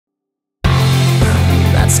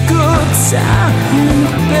down in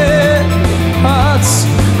the bed, hearts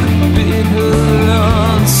beat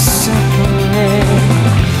alone, separate.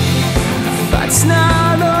 Fight's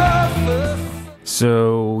not over.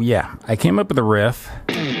 So yeah, I came up with a riff.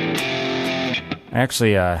 I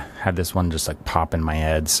actually had this one just like pop in my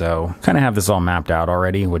head, so kind of have this all mapped out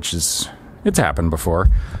already, which is, it's happened before.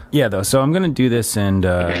 Yeah, though, so I'm gonna do this, and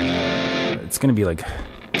it's gonna be like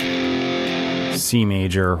C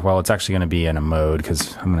major. Well, it's actually gonna be in a mode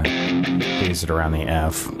because I'm gonna base it around the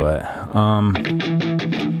F. But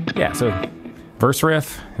yeah, so verse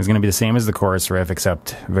riff is gonna be the same as the chorus riff,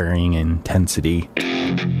 except varying intensity.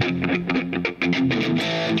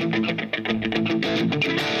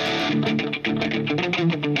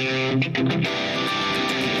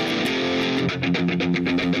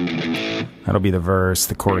 That'll be the verse.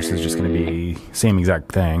 The chorus is just going to be same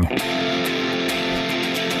exact thing.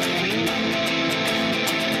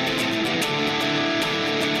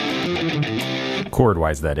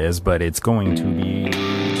 Chord-wise, that is, but it's going to be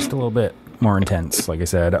just a little bit more intense, like I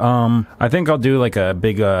said. I think I'll do like a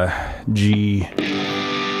big G.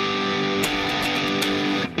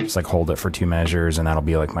 Just like hold it for 2 measures, and that'll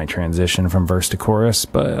be like my transition from verse to chorus,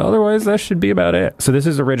 but otherwise that should be about it. So this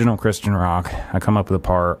is original Christian rock. I come up with a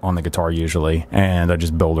part on the guitar usually, and I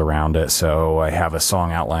just build around it. So I have a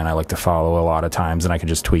song outline I like to follow a lot of times, and I can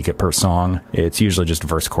just tweak it per song. It's usually just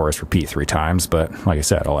verse, chorus, repeat 3 times, but like I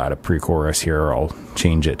said, I'll add a pre-chorus here, or I'll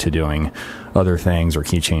change it to doing other things or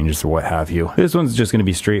key changes or what have you. This one's just going to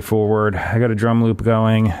be straightforward. I got a drum loop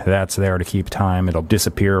going. That's there to keep time. It'll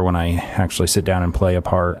disappear when I actually sit down and play a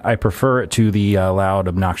part. I prefer it to the loud,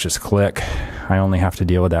 obnoxious click. I only have to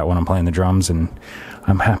deal with that when I'm playing the drums, and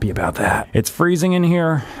I'm happy about that. It's freezing in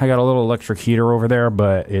here. I got a little electric heater over there,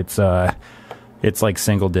 but it's like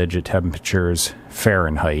single-digit temperatures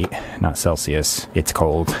Fahrenheit, not Celsius. It's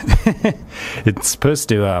cold. It's supposed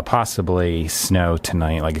to possibly snow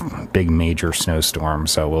tonight, like a big major snowstorm,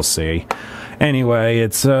 so we'll see. Anyway,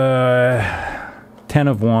 it's 10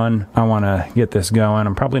 of 1. I want to get this going.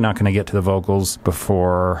 I'm probably not going to get to the vocals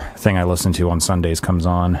before the thing I listen to on Sundays comes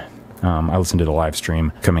on. I listened to the live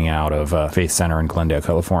stream coming out of Faith Center in Glendale,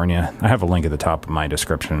 California. I have a link at the top of my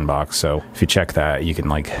description box, so if you check that, you can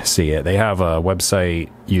like see it. They have a website,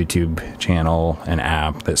 YouTube channel, an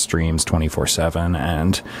app that streams 24/7,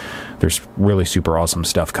 and there's really super awesome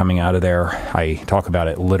stuff coming out of there. I talk about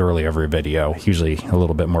it literally every video, usually a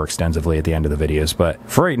little bit more extensively at the end of the videos, but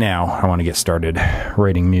for right now, I want to get started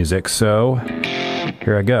writing music, so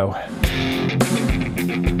here I go.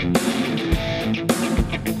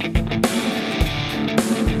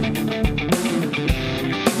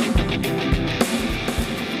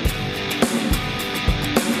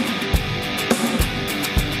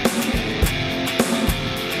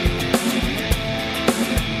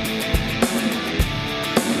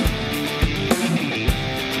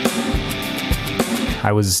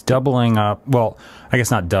 I was doubling up, well, I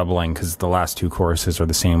guess not doubling because the last 2 choruses are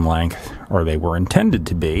the same length, or they were intended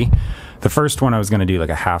to be. The first one I was going to do like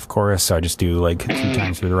a half chorus, so I just do like 2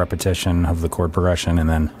 times through the repetition of the chord progression and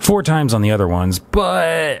then 4 times on the other ones,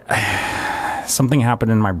 but something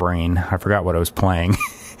happened in my brain. I forgot what I was playing,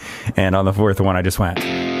 and on the 4th one I just went,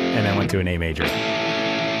 and then went to an A major.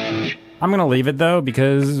 I'm going to leave it though,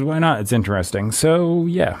 because why not? It's interesting. So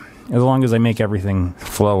yeah, as long as I make everything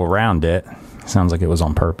flow around it. Sounds like it was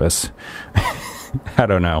on purpose. I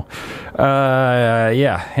don't know.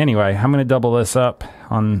 Yeah, anyway, I'm going to double this up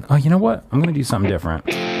on... Oh, you know what? I'm going to do something different.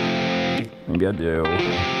 Maybe I do.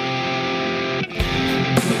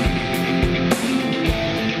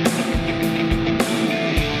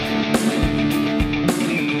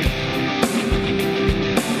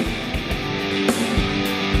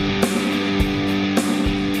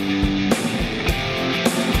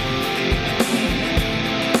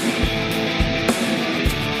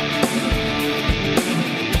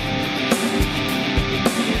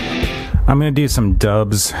 I'm going to do some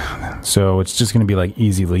dubs, so it's just going to be like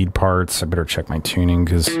easy lead parts. I better check my tuning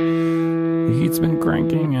because the heat's been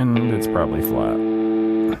cranking and it's probably flat.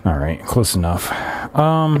 All right, close enough.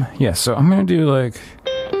 Yeah, so I'm going to do like...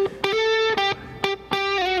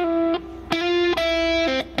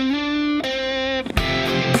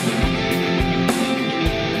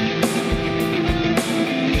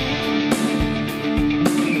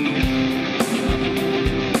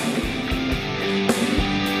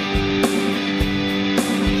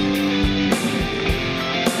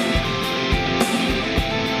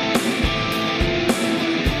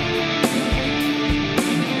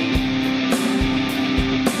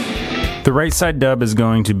 The right side dub is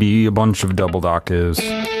going to be a bunch of doubled octaves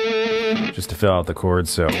just to fill out the chords,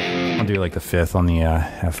 so I'll do like the 5th on the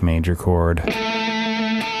F major chord.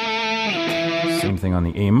 Same thing on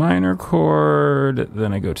the A minor chord.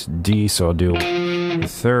 Then I go to D, so I'll do the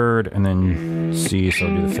third, and then C, so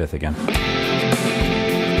I'll do the fifth again.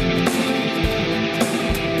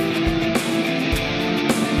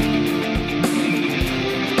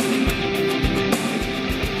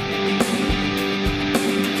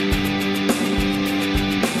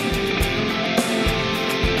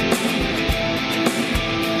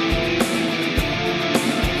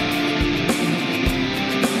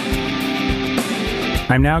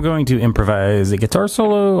 I'm now going to improvise a guitar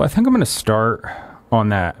solo. I think I'm going to start on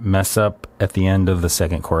that mess up at the end of the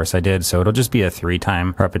second chorus I did. So it'll just be a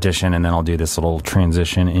 3-time repetition, and then I'll do this little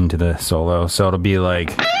transition into the solo. So it'll be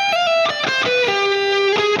like...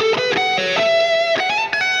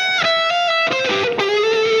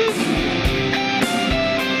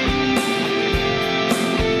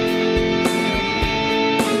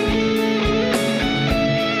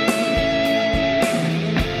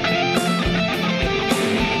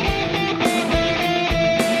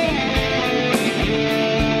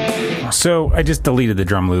 So I just deleted the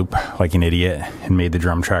drum loop like an idiot and made the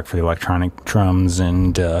drum track for the electronic drums,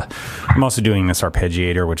 and I'm also doing this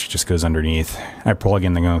arpeggiator, which just goes underneath. I plug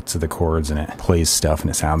in the notes of the chords and it plays stuff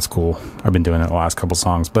and it sounds cool. I've been doing it the last couple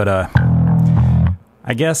songs, but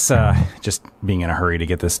I guess just being in a hurry to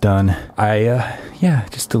get this done, I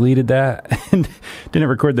just deleted that and didn't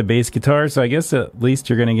record the bass guitar. So I guess at least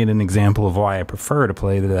you're gonna get an example of why I prefer to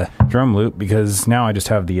play the drum loop, because now I just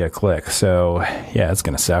have the click. So yeah, it's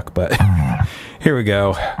gonna suck, but here we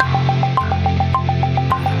go.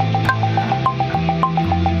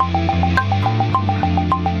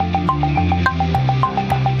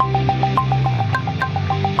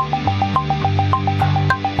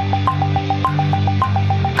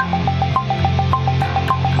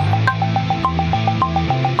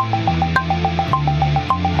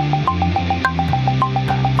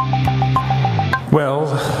 Well,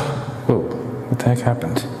 whoa, what the heck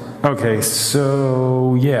happened? Okay,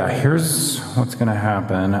 so yeah, here's what's gonna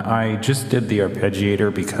happen. I just did the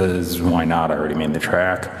arpeggiator because why not? I already made the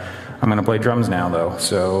track. I'm gonna play drums now though,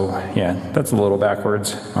 so yeah, that's a little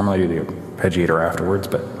backwards. Normally I do the arpeggiator afterwards,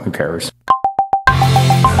 but who cares?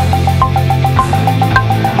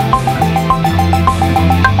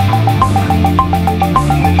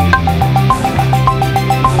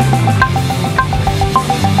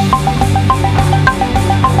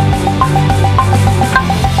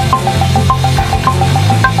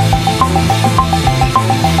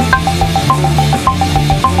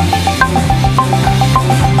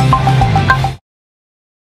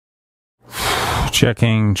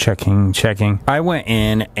 Checking. I went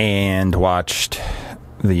in and watched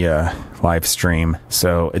the live stream,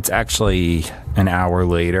 so it's actually an hour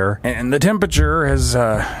later, and the temperature has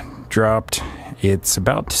dropped. It's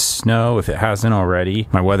about to snow if it hasn't already.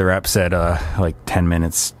 My weather app said like 10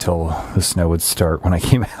 minutes till the snow would start when I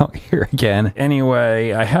came out here again.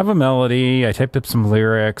 Anyway, I have a melody. I typed up some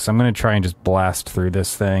lyrics. I'm gonna try and just blast through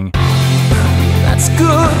this thing. That's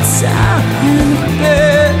good time in the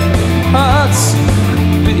bed. Hearts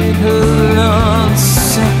beat alone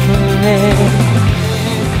separate.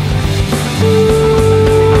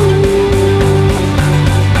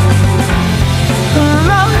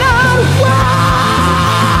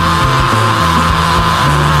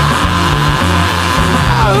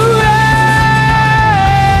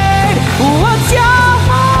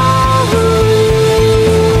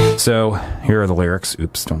 So here are the lyrics.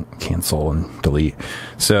 Oops, don't cancel and delete.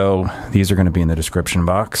 So these are going to be in the description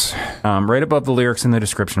box. Right above the lyrics in the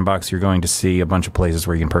description box, you're going to see a bunch of places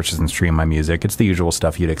where you can purchase and stream my music. It's the usual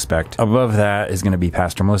stuff you'd expect. Above that is going to be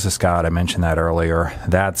Pastor Melissa Scott. I mentioned that earlier.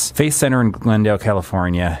 That's Faith Center in Glendale,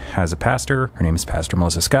 California. Has a pastor. Her name is Pastor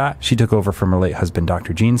Melissa Scott. She took over from her late husband,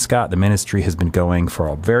 Dr. Gene Scott. The ministry has been going for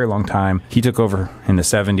a very long time. He took over in the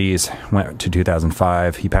 70s, went to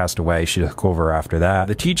 2005. He passed away. She took over after that.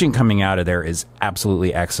 The teaching coming out of there is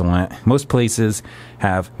absolutely excellent. Most places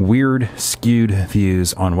have weird, skewed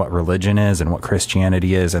views on what religion is and what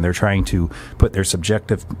Christianity is, and they're trying to put their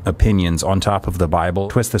subjective opinions on top of the Bible,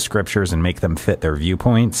 twist the scriptures, and make them fit their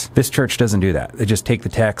viewpoints. This church doesn't do that. They just take the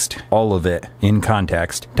text, all of it, in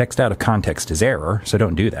context. Text out of context is error, so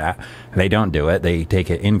don't do that. They don't do it. They take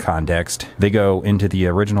it in context. They go into the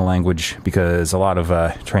original language, because a lot of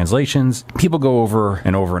translations, people go over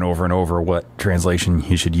and over and over and over what translation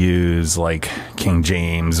you should use, like King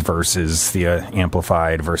James versus the Amplified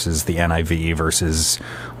versus the NIV versus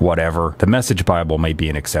whatever. The Message Bible may be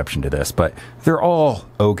an exception to this, but they're all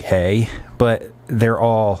okay. But they're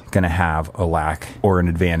all going to have a lack or an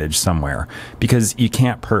advantage somewhere, because you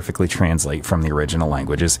can't perfectly translate from the original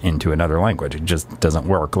languages into another language. It just doesn't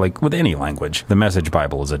work, like with any language. The Message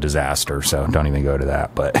Bible is a disaster, so don't even go to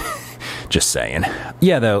that, but just saying.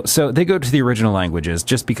 Yeah, though, so they go to the original languages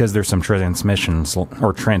just because there's some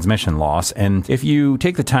transmission loss, and if you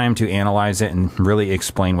take the time to analyze it and really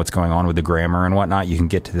explain what's going on with the grammar and whatnot, you can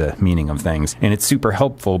get to the meaning of things. And it's super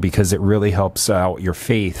helpful because it really helps out your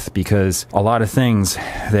faith, because a lot of things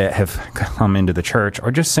that have come into the church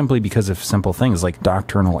are just simply because of simple things like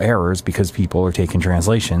doctrinal errors, because people are taking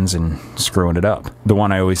translations and screwing it up. The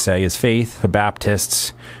one I always say is faith. The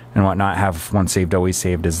Baptists and whatnot have once saved, always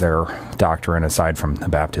saved as their doctrine, aside from the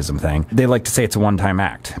baptism thing. They like to say it's a one-time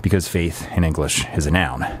act because faith in English is a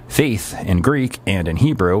noun. Faith in Greek and in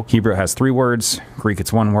Hebrew has 3 words. Greek,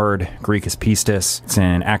 it's 1 word. Greek is pistis. It's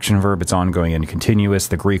an action verb. It's ongoing and continuous.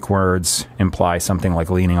 The Greek words imply something like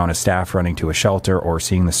leaning on a staff, running to a shelter, or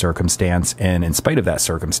seeing the circumstance. And in spite of that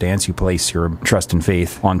circumstance, you place your trust and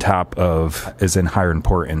faith on top of, as in higher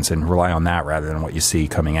importance, and rely on that rather than what you see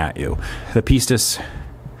coming at you. The pistis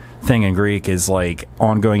thing in Greek is like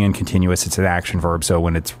ongoing and continuous. It's an action verb. So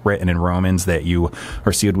when it's written in Romans that you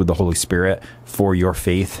are sealed with the Holy Spirit for your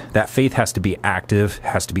faith, that faith has to be active,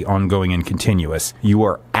 has to be ongoing and continuous. You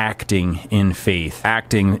are acting in faith.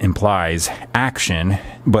 Acting implies action,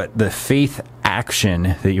 but the faith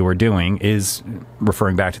action that you are doing is,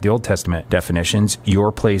 referring back to the Old Testament definitions,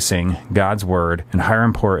 you're placing God's word in higher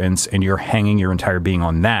importance, and you're hanging your entire being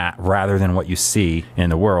on that rather than what you see in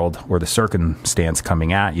the world or the circumstance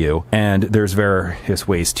coming at you. And there's various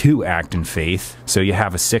ways to act in faith. So you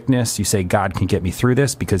have a sickness, you say, God can get me through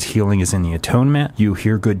this because healing is in the atonement. You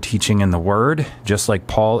hear good teaching in the word, just like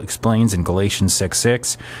Paul explains in Galatians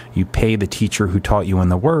 6:6. You pay the teacher who taught you in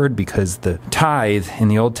the word, because the tithe in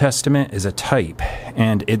the Old Testament is a type.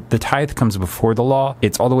 And the tithe comes before the law.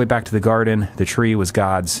 It's all the way back to the garden. The tree was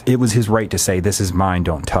God's. It was his right to say, this is mine,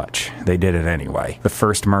 don't touch. They did it anyway. The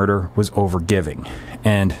first murder was over giving,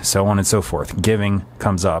 and so on and so forth. Giving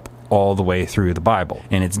comes up all the way through the Bible.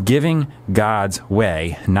 And it's giving God's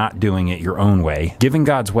way, not doing it your own way. Giving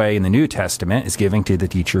God's way in the New Testament is giving to the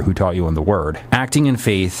teacher who taught you in the word. Acting in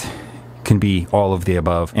faith can be all of the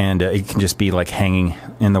above, and it can just be like hanging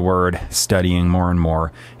in the word, studying more and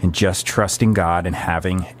more, and just trusting God and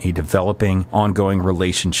having a developing, ongoing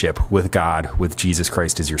relationship with God, with Jesus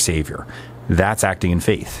Christ as your Savior. That's acting in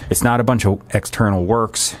faith. It's not a bunch of external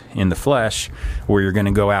works in the flesh where you're going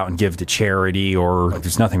to go out and give to charity, or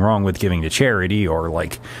there's nothing wrong with giving to charity or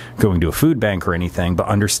like going to a food bank or anything. But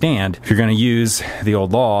understand, if you're going to use the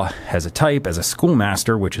old law as a type, as a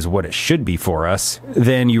schoolmaster, which is what it should be for us,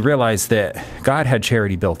 then you realize that God had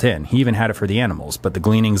charity built in. He even had it for the animals, but the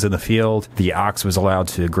gleanings in the field, the ox was allowed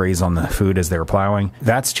to graze on the food as they were plowing.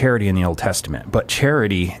 That's charity in the Old Testament. But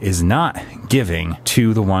charity is not giving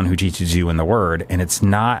to the one who teaches you in the word, and it's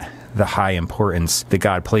not the high importance that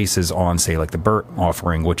God places on, say, like the burnt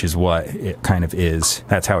offering, which is what it kind of is.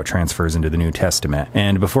 That's how it transfers into the New Testament.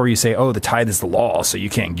 And before you say, oh, the tithe is the law, so you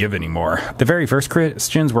can't give anymore. The very first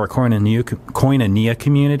Christians were a koinonia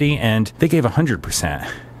community, and they gave 100%.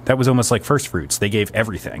 That was almost like first fruits. They gave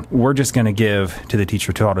everything. We're just going to give to the teacher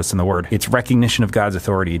who taught us in the word. It's recognition of God's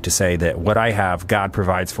authority to say that what I have, God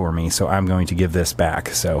provides for me, so I'm going to give this back.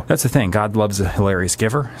 So that's the thing. God loves a hilarious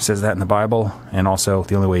giver. It says that in the Bible. And also,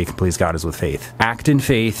 the only way you can please God is with faith. Act in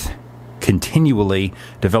faith. Continually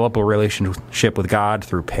develop a relationship with God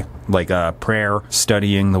through prayer,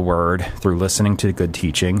 studying the word, through listening to good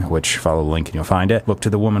teaching, which follow the link and you'll find it. Look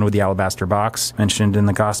to the woman with the alabaster box mentioned in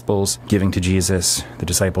the Gospels, giving to Jesus. The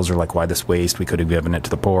disciples are like, why this waste? We could have given it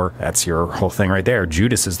to the poor. That's your whole thing right there.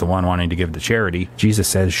 Judas is the one wanting to give to charity. Jesus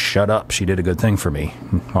says, shut up. She did a good thing for me.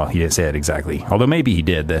 Well, he didn't say it exactly. Although maybe he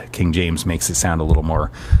did. The King James makes it sound a little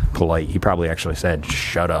more polite. He probably actually said,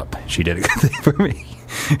 shut up. She did a good thing for me.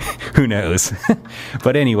 Who knows?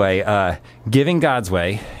 But anyway, giving God's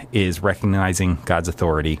way is recognizing God's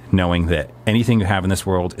authority, knowing that anything you have in this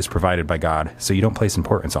world is provided by God, so you don't place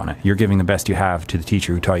importance on it. You're giving the best you have to the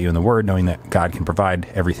teacher who taught you in the Word, knowing that God can provide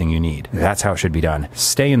everything you need. That's how it should be done.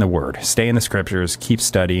 Stay in the Word. Stay in the Scriptures. Keep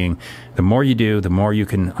studying. The more you do, the more you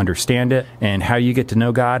can understand it. And how you get to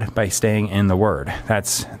know God? By staying in the Word.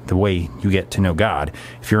 That's the way you get to know God.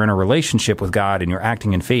 If you're in a relationship with God and you're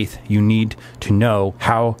acting in faith, you need to know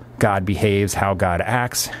how God behaves, how God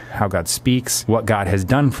acts, how God speaks, what God has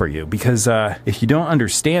done for you. Because if you don't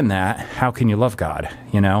understand that, how can you love God?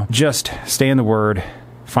 You know, just stay in the Word,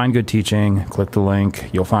 find good teaching, click the link,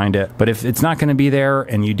 you'll find it. But if it's not going to be there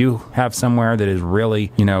and you do have somewhere that is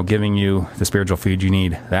really, giving you the spiritual food you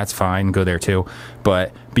need, that's fine. Go there too.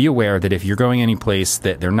 But be aware that if you're going any place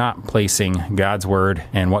that they're not placing God's word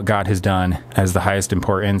and what God has done as the highest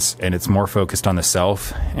importance, and it's more focused on the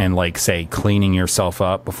self and like, say, cleaning yourself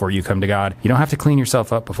up before you come to God. You don't have to clean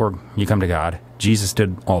yourself up before you come to God. Jesus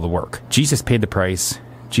did all the work. Jesus paid the price.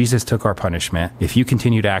 Jesus took our punishment. If you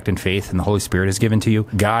continue to act in faith and the Holy Spirit is given to you,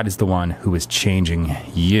 God is the one who is changing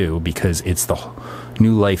you, because it's the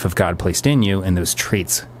new life of God placed in you, and those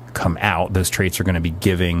traits come out. Those traits are going to be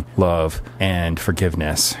giving, love, and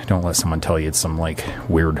forgiveness. Don't let someone tell you it's some like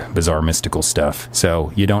weird, bizarre, mystical stuff.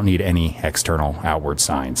 So you don't need any external outward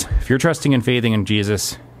signs. If you're trusting and faithing in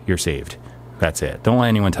Jesus, you're saved. That's it. Don't let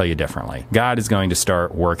anyone tell you differently. God is going to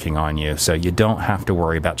start working on you, so you don't have to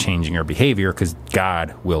worry about changing your behavior, because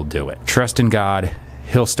God will do it. Trust in God.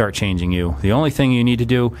 He'll start changing you. The only thing you need to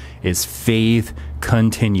do is faith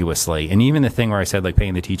continuously. And even the thing where I said like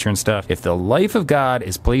paying the teacher and stuff, if the life of God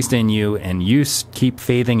is placed in you and you keep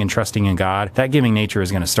faithing and trusting in God, that giving nature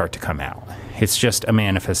is going to start to come out. It's just a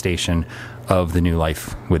manifestation of the new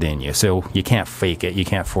life within you. So you can't fake it. You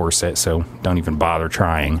can't force it. So don't even bother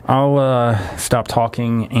trying. I'll stop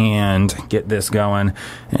talking and get this going.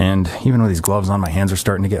 And even with these gloves on, my hands are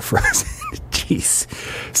starting to get frozen. Jeez.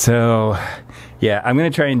 So yeah, I'm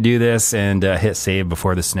going to try and do this and hit save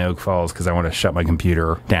before the snow falls, because I want to shut my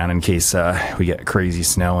computer down in case we get crazy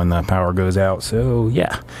snow and the power goes out. So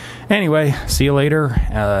yeah. Anyway, see you later.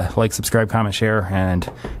 Like, subscribe, comment, share,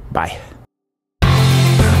 and bye.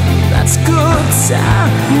 That's good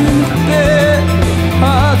time in bed.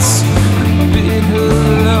 Hearts beat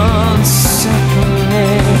alone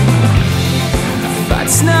separate.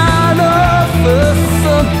 Fight's not over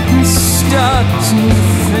from the start to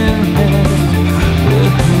finish.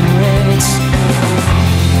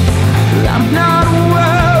 Wait, I'm not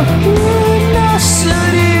worried. No,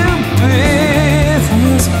 should you be?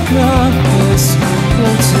 There's a compass.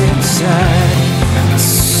 We'll take time.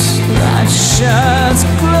 Light shines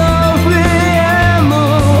glory, and the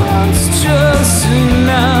one's just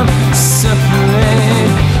enough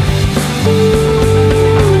separate.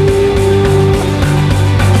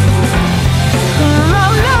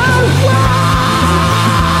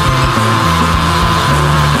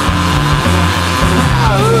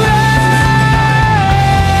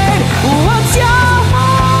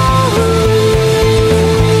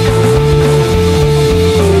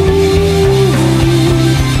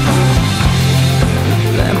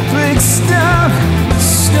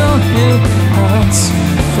 Stony hearts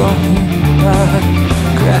falling apart,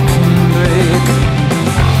 crack and break.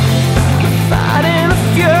 Fighting a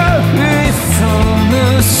fury from the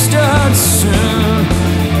start, soon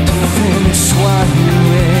to finish while you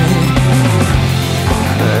wait.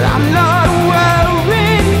 But I'm not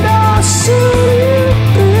worried, no, should you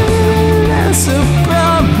be? As a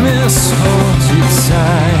promise, hold you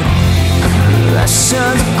tight. That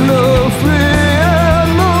shines glory,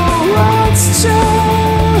 and the world's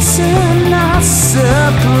chosen.